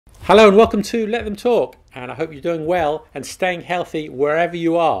Hello and welcome to Let Them Talk, and I hope you're doing well and staying healthy wherever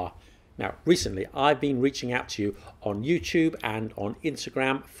you are. Now, recently I've been reaching out to you on YouTube and on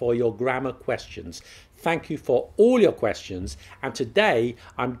Instagram for your grammar questions. Thank you for all your questions, and today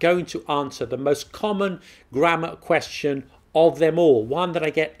I'm going to answer the most common grammar question of them all, one that I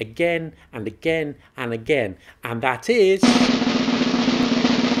get again and again and again, and that is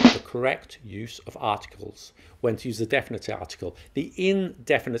the correct use of articles. When to use the definite article, the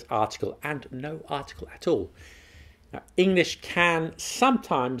indefinite article, and no article at all. Now, English can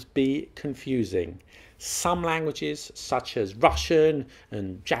sometimes be confusing. Some languages, such as Russian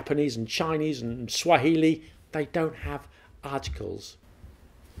and Japanese and Chinese and Swahili, they don't have articles.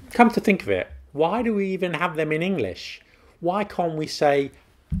 Come to think of it, why do we even have them in English? Why can't we say,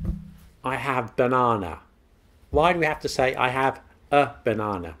 I have banana? Why do we have to say, I have a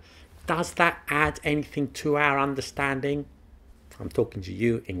banana? Does that add anything to our understanding? I'm talking to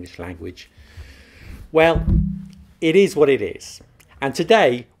you, English language. Well, it is what it is. And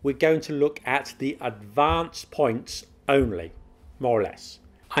today we're going to look at the advanced points only, more or less.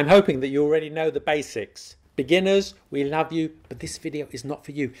 I'm hoping that you already know the basics. Beginners, we love you, but this video is not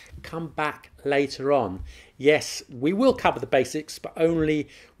for you. Come back later on. Yes, we will cover the basics, but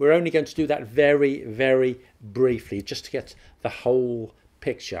we're only going to do that very, very briefly, just to get the whole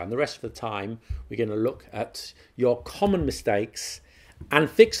picture, and the rest of the time we're going to look at your common mistakes and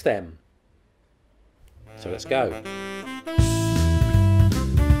fix them. So let's go.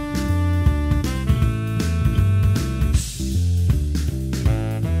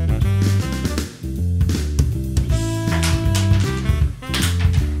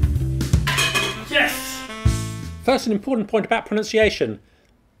 Yes! First, an important point about pronunciation.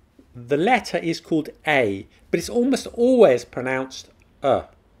 The letter is called A, but it's almost always pronounced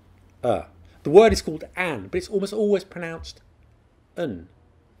The word is called an, but it's almost always pronounced un.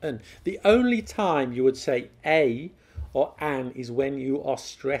 The only time you would say a or an is when you are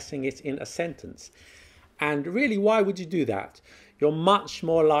stressing it in a sentence. And really, why would you do that? You're much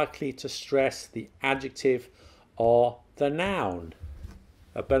more likely to stress the adjective or the noun.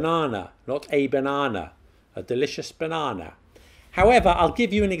 A banana, not a banana. A delicious banana. However, I'll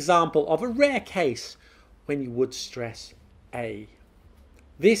give you an example of a rare case when you would stress a.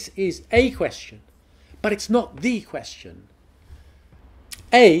 This is a question, but it's not the question.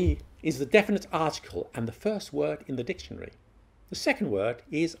 A is the definite article and the first word in the dictionary. The second word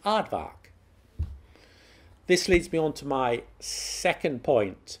is aardvark. This leads me on to my second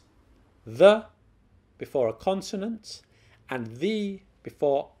point. The before a consonant and the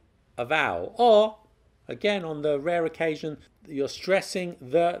before a vowel. Or, again, on the rare occasion you're stressing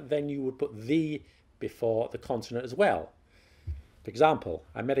the, then you would put the before the consonant as well. For example,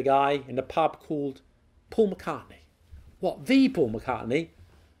 I met a guy in a pub called Paul McCartney. What, the Paul McCartney?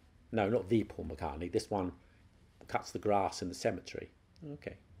 No, not the Paul McCartney. This one cuts the grass in the cemetery.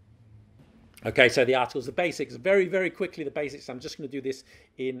 Okay, so the articles, the basics. Very, very quickly, the basics. I'm just going to do this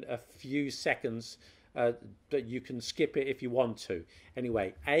in a few seconds, but you can skip it if you want to.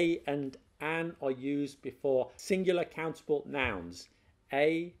 Anyway, a and an are used before singular countable nouns.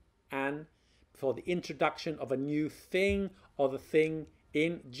 A, an, for the introduction of a new thing or the thing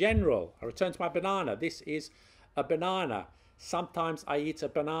in general. I return to my banana. This is a banana. Sometimes I eat a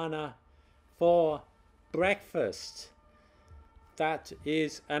banana for breakfast. That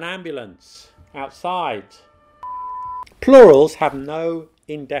is an ambulance outside. Plurals have no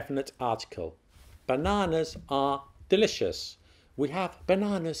indefinite article. Bananas are delicious. We have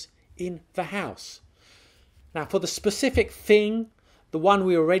bananas in the house. Now, for the specific thing, the one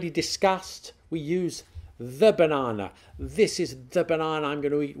we already discussed, we use the banana. This is the banana I'm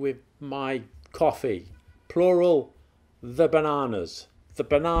going to eat with my coffee. Plural, the bananas. The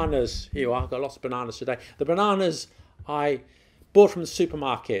bananas, here you are, I've got lots of bananas today. The bananas I bought from the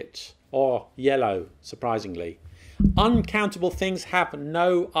supermarket, or yellow, surprisingly. Uncountable things have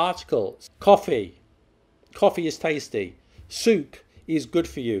no articles. Coffee. Coffee is tasty. Soup is good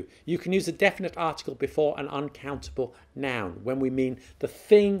for you. You can use a definite article before an uncountable noun when we mean the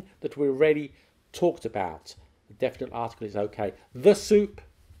thing that we already talked about. The definite article is okay. The soup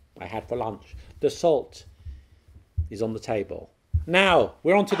I had for lunch. The salt is on the table. Now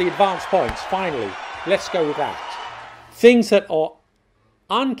we're on to the advanced points. Finally, let's go with that. Things that are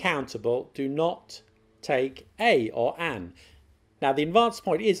uncountable do not take a or an. Now, the advanced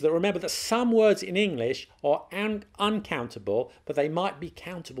point is that remember that some words in English are uncountable, but they might be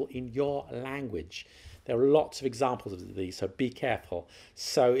countable in your language. There are lots of examples of these, so be careful.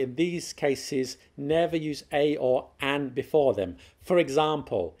 So in these cases, never use a or an before them. For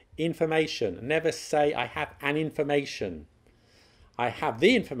example, information. Never say, I have an information. I have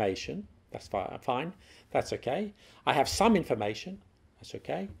the information. That's fine. That's okay. I have some information. That's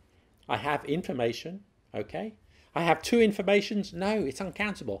okay. I have information. Okay. I have two informations. No, it's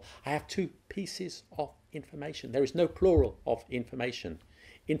uncountable. I have two pieces of information. There is no plural of information.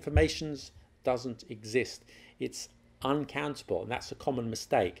 Informations doesn't exist. It's uncountable, and that's a common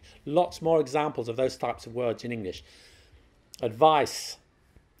mistake. Lots more examples of those types of words in English. Advice,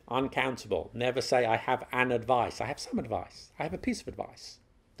 uncountable. Never say I have an advice. I have some advice. I have a piece of advice.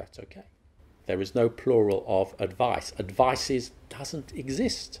 That's okay. There is no plural of advice. Advices doesn't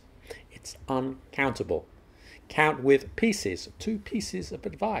exist. It's uncountable. Count with pieces. Two pieces of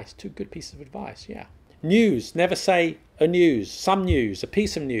advice. Two good pieces of advice. Yeah. News. Never say a news. Some news. A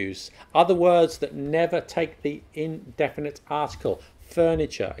piece of news. Other words that never take the indefinite article.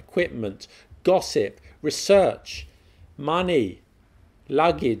 Furniture. Equipment. Gossip. Research. Money.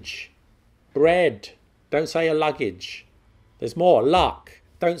 Luggage. Bread. Don't say a luggage. There's more. Luck.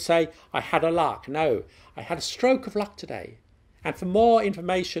 Don't say I had a luck. No. I had a stroke of luck today. And for more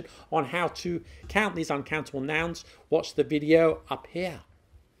information on how to count these uncountable nouns, watch the video up here.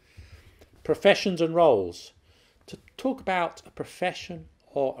 Professions and roles. To talk about a profession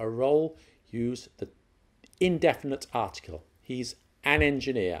or a role, use the indefinite article. He's an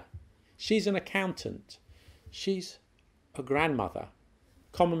engineer. She's an accountant. She's a grandmother.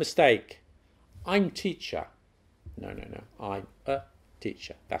 Common mistake. I'm teacher. No. I'm a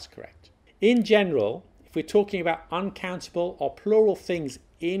teacher. That's correct. In general, if we're talking about uncountable or plural things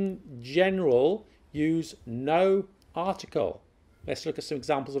in general, use no article. Let's look at some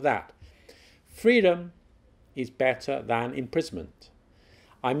examples of that. Freedom is better than imprisonment.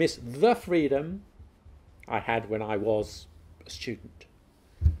 I miss the freedom I had when I was a student.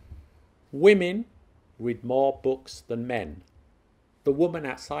 Women read more books than men. The woman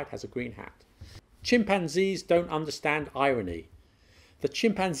outside has a green hat. Chimpanzees don't understand irony. The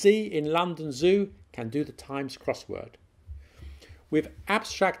chimpanzee in London Zoo can do the Times crossword. With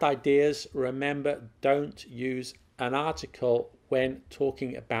abstract ideas, remember, don't use an article when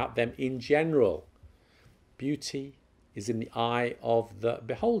talking about them in general. Beauty is in the eye of the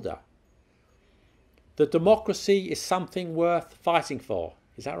beholder. The democracy is something worth fighting for.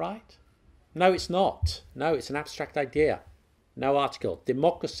 Is that right? No, it's not. No, it's an abstract idea. No article.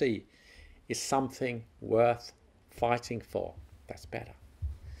 Democracy is something worth fighting for. That's better.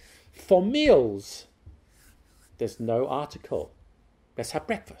 For meals, there's no article. Let's have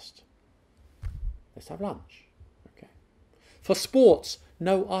breakfast. Let's have lunch. Okay. For sports,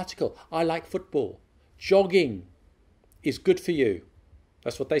 no article. I like football. Jogging is good for you.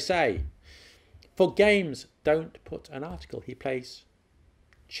 That's what they say. For games, don't put an article. He plays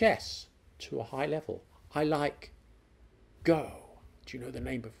chess to a high level. I like Go. Do you know the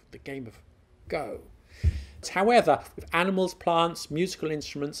name of the game of Go? However, with animals, plants, musical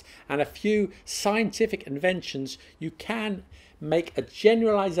instruments, and a few scientific inventions, you can make a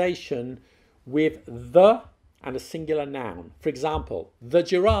generalization with the and a singular noun. For example, the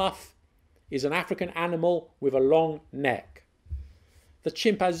giraffe is an African animal with a long neck. The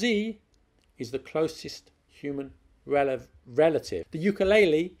chimpanzee is the closest human relative. The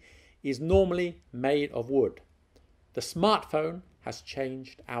ukulele is normally made of wood. The smartphone has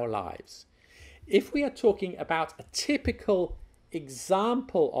changed our lives. If we are talking about a typical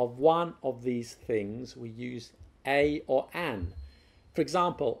example of one of these things, we use a or an. For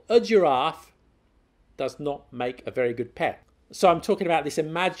example, a giraffe does not make a very good pet. So I'm talking about this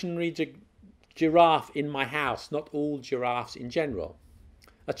imaginary giraffe in my house, not all giraffes in general.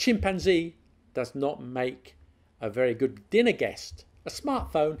 A chimpanzee does not make a very good dinner guest. A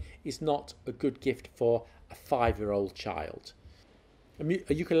smartphone is not a good gift for a 5-year-old child.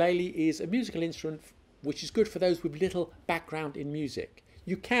 A ukulele is a musical instrument which is good for those with little background in music.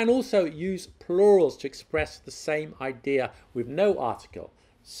 You can also use plurals to express the same idea with no article.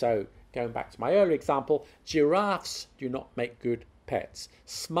 So, going back to my earlier example, giraffes do not make good pets.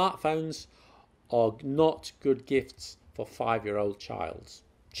 Smartphones are not good gifts for 5-year-old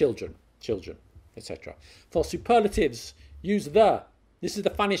children, etc. For superlatives, use the. This is the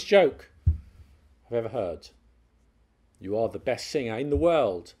funniest joke I've ever heard. You are the best singer in the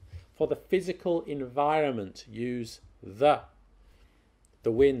world. For the physical environment, use the.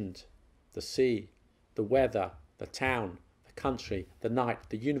 The wind, the sea, the weather, the town, the country, the night,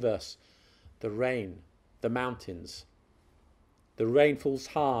 the universe, the rain, the mountains. The rain falls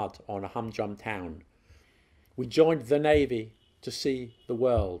hard on a humdrum town. We joined the Navy to see the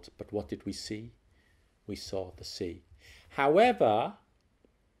world, but what did we see? We saw the sea. However,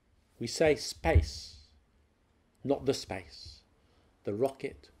 we say space, not the space. The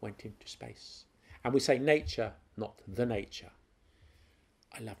rocket went into space. And we say nature, not the nature.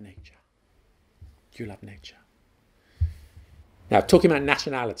 I love nature. You love nature. Now, talking about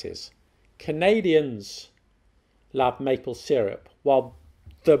nationalities, Canadians love maple syrup, while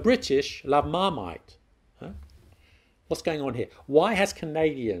the British love Marmite. Huh? What's going on here? Why has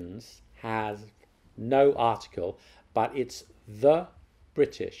Canadians has no article, but it's the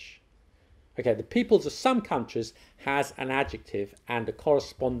British? Okay, the peoples of some countries has an adjective and a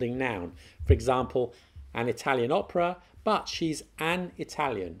corresponding noun. For example, an Italian opera, but she's an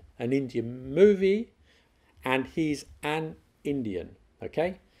Italian. An Indian movie, and he's an Indian.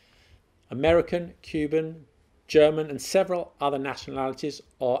 Okay? American, Cuban, German, and several other nationalities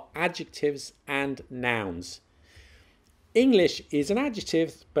are adjectives and nouns. English is an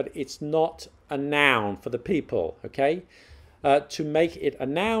adjective, but it's not a noun for the people. Okay? To make it a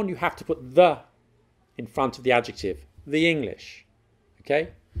noun, you have to put the in front of the adjective. The English. Okay?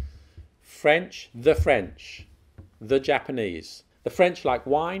 French, the Japanese. The French like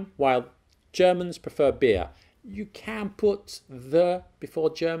wine, while Germans prefer beer. You can put the before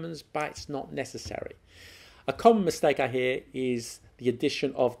Germans, but it's not necessary. A common mistake I hear is the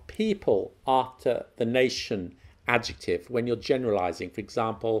addition of people after the nation adjective when you're generalizing. For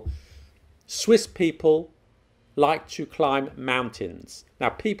example, Swiss people like to climb mountains. Now,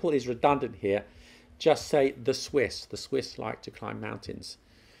 people is redundant here. Just say the Swiss. The Swiss like to climb mountains.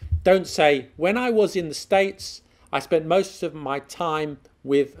 Don't say, when I was in the States, I spent most of my time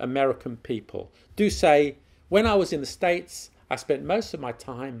with American people. Do say, when I was in the States, I spent most of my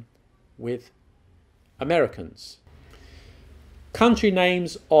time with Americans. Country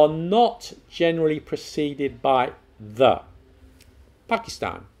names are not generally preceded by the.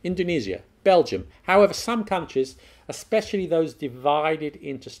 Pakistan, Indonesia, Belgium. However, some countries, especially those divided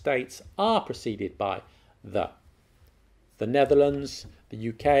into states, are preceded by the. The Netherlands, the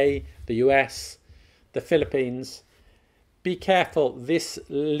UK, the US, the Philippines. Be careful, this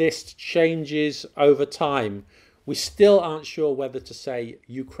list changes over time. We still aren't sure whether to say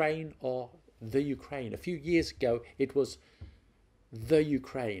Ukraine or the Ukraine. A few years ago it was the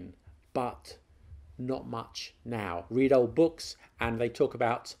Ukraine, but not much now. Read old books and they talk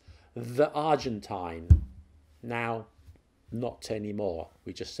about the Argentine. Now, not anymore.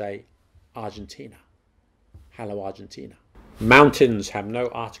 We just say Argentina. Hello, Argentina. Mountains have no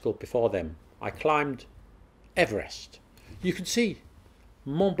article before them. I climbed Everest. You can see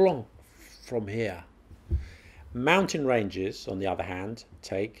Mont Blanc from here. Mountain ranges, on the other hand,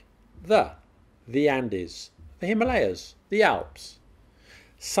 take the Andes, the Himalayas, the Alps.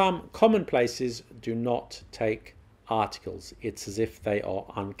 Some commonplaces do not take articles. It's as if they are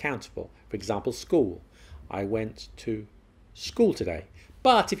uncountable. For example, school. I went to school today.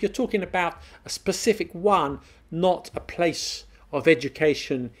 But if you're talking about a specific one, not a place of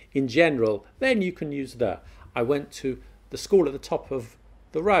education in general, then you can use the. I went to the school at the top of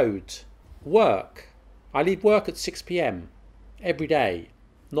the road. Work. I leave work at 6 p.m. every day,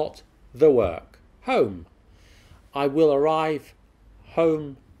 not the work. Home. I will arrive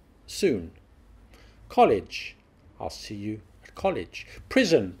home soon. College. I'll see you at college.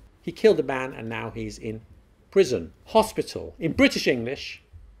 Prison. He killed a man and now he's in prison. Hospital. In British English,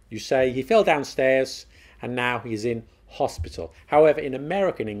 you say he fell downstairs and now he's in hospital. However, in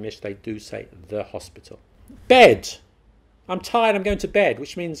American English, they do say the hospital. Bed. I'm tired, I'm going to bed,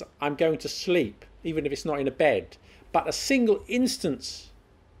 which means I'm going to sleep, even if it's not in a bed. But a single instance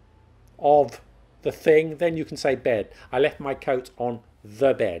of the thing, then you can say bed. I left my coat on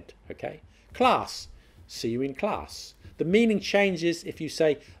the bed, okay? Class. See you in class. The meaning changes if you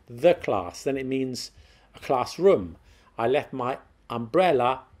say the class, then it means a classroom. I left my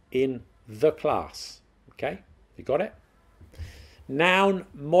umbrella in the class, okay? You got it? Noun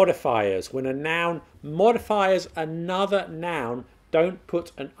modifiers. When a noun modifies another noun, don't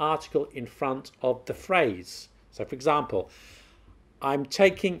put an article in front of the phrase. So, for example, I'm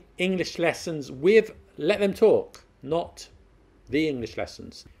taking English lessons with Let Them Talk, not the English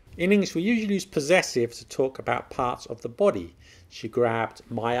lessons. In English, we usually use possessive to talk about parts of the body. She grabbed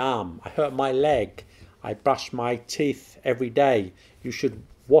my arm. I hurt my leg. I brush my teeth every day. You should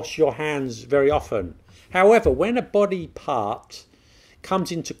wash your hands very often. However, when a body part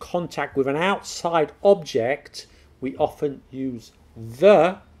comes into contact with an outside object, we often use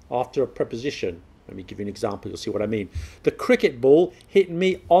the after a preposition. Let me give you an example, you'll see what I mean. The cricket ball hit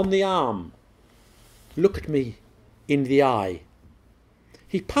me on the arm. Look at me in the eye.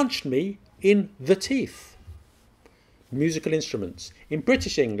 He punched me in the teeth. Musical instruments. In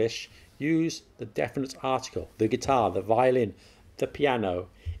British English, use the definite article. The guitar, the violin, the piano.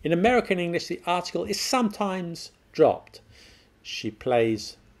 In American English, the article is sometimes dropped. She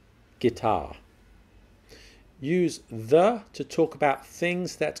plays guitar. use the to talk about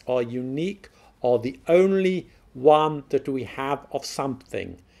things that are unique or the only one that we have of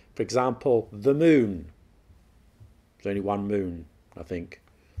something. For example, the moon. There's only one moon, I think.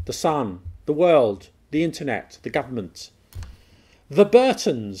 The sun, the world, the internet, the government. The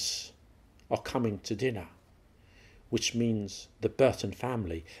Burtons are coming to dinner, which means the Burton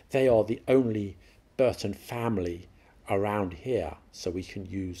family. They are the only Burton family around here, so we can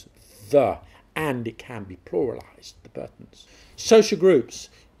use the, and it can be pluralized, the Burtons. Social groups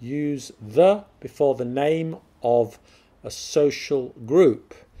use the before the name of a social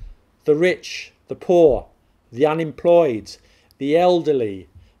group. The rich, the poor, the unemployed, the elderly,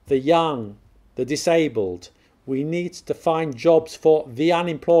 the young, the disabled. We need to find jobs for the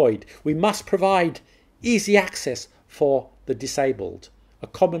unemployed. We must provide easy access for the disabled. A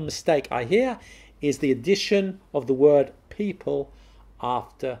common mistake I hear is the addition of the word people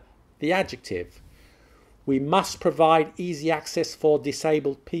after the adjective. We must provide easy access for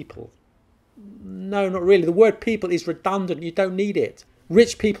disabled people. No, not really. The word people is redundant. You don't need it.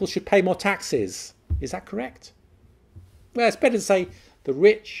 Rich people should pay more taxes. Is that correct? Well, it's better to say the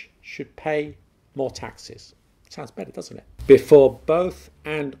rich should pay more taxes. Sounds better, doesn't it? Before both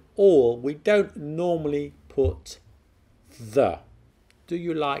and all, we don't normally put the. Do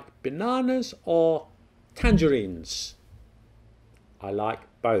you like bananas or tangerines? I like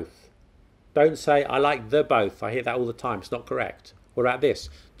both. Don't say I like the both. I hear that all the time. It's not correct. What about this?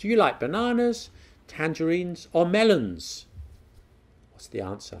 Do you like bananas, tangerines or melons? What's the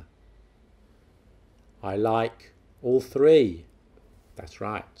answer? I like all three. That's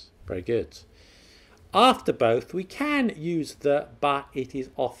right. Very good. After both, we can use the, but it is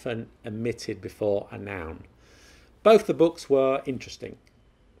often omitted before a noun. Both the books were interesting.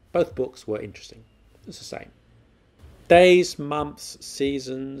 Both books were interesting. It's the same. Days, months,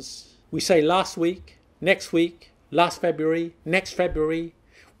 seasons. We say last week, last February, next February,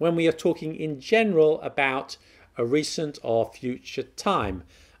 when we are talking in general about a recent or future time.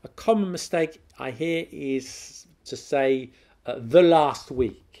 A common mistake I hear is to say the last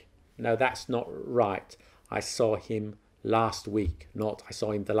week. No, that's not right. I saw him last week, not I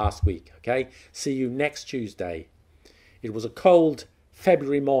saw him the last week. Okay? See you next Tuesday. It was a cold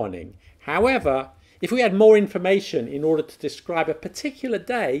February morning. However, if we had more information in order to describe a particular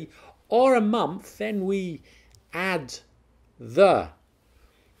day or a month, then we add the.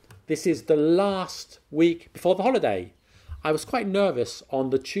 This is the last week before the holiday. I was quite nervous on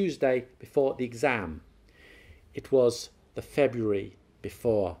the Tuesday before the exam. It was the February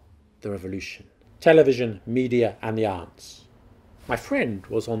before the revolution. Television, media and the arts. My friend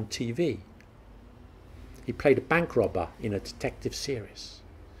was on TV. He played a bank robber in a detective series.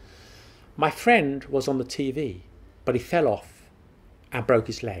 My friend was on the TV, but he fell off and broke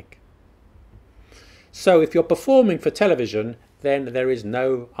his leg. So if you're performing for television, then there is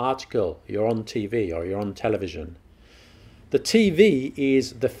no article. You're on TV or you're on television. The TV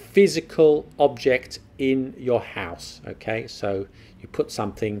is the physical object in your house. Okay, so you put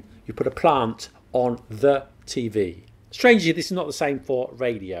a plant on the TV. Strangely, this is not the same for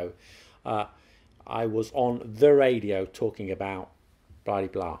radio. I was on the radio talking about blah,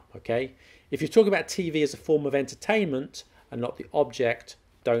 blah, okay? If you talk about TV as a form of entertainment and not the object,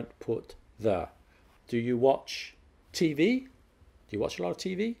 don't put the. Do you watch TV? Do you watch a lot of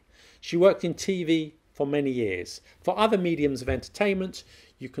TV? She worked in TV for many years. For other mediums of entertainment,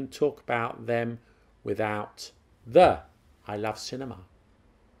 you can talk about them without the. I love cinema.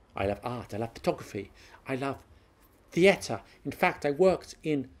 I love art. I love photography. I love theatre. In fact, I worked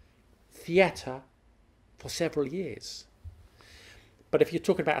in theatre for several years. But if you're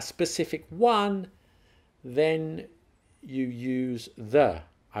talking about a specific one, then you use the.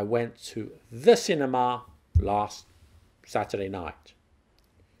 I went to the cinema last Saturday night.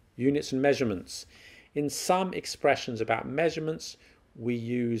 Units and measurements. In some expressions about measurements, we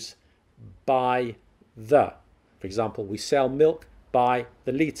use by the. For example, we sell milk by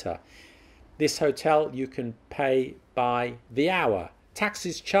the litre. This hotel you can pay by the hour.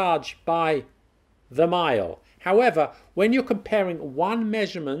 Taxis charged by the mile. However, when you're comparing one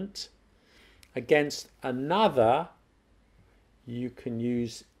measurement against another, you can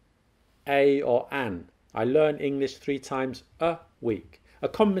use a or an. I learn English 3 times a week. A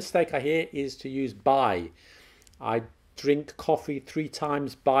common mistake I hear is to use by. I drink coffee 3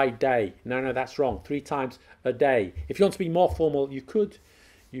 times by day. No, that's wrong. 3 times a day. If you want to be more formal, you could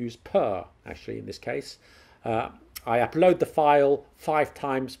use per, actually, in this case. I upload the file 5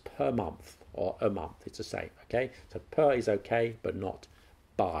 times per month, or a month, it's the same, okay? So per is okay, but not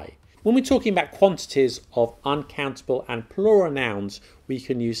by. When we're talking about quantities of uncountable and plural nouns, we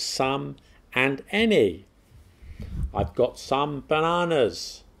can use some and any. I've got some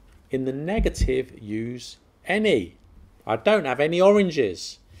bananas. In the negative, use any. I don't have any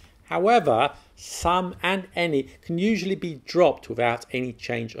oranges. However, some and any can usually be dropped without any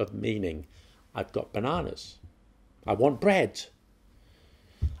change of meaning. I've got bananas. I want bread.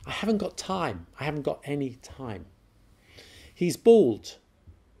 I haven't got time. I haven't got any time. He's bald.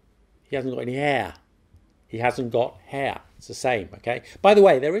 He hasn't got any hair. He hasn't got hair. It's the same, okay? By the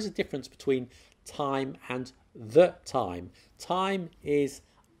way, there is a difference between time and the time. Time is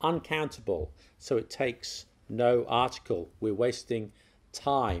uncountable, so it takes no article. We're wasting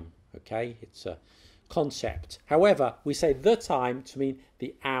time, okay? It's a concept. However, we say the time to mean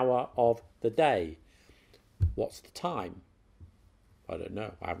the hour of the day. What's the time? I don't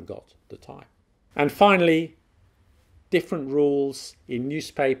know. I haven't got the time. And finally, different rules in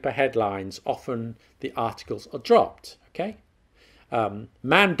newspaper headlines. Often the articles are dropped, okay?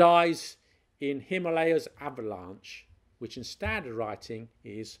 Man dies in Himalayas avalanche, which in standard writing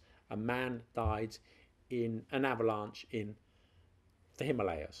is a man died in an avalanche in the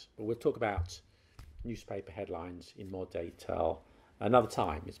Himalayas. But we'll talk about newspaper headlines in more detail another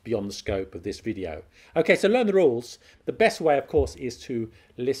time. It's beyond the scope of this video. Okay, so learn the rules. The best way, of course, is to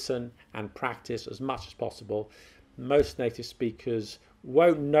listen and practice as much as possible. Most native speakers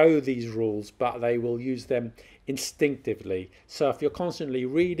won't know these rules, but they will use them instinctively. So if you're constantly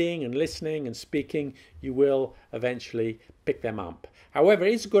reading and listening and speaking, you will eventually pick them up. However,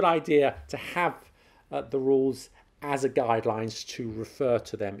 it's a good idea to have the rules as a guidelines to refer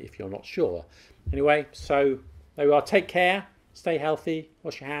to them if you're not sure. Anyway, so there we are. Take care. Stay healthy,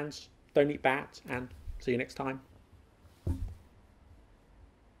 wash your hands, don't eat bats, and see you next time.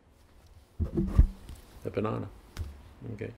 The banana. Okay.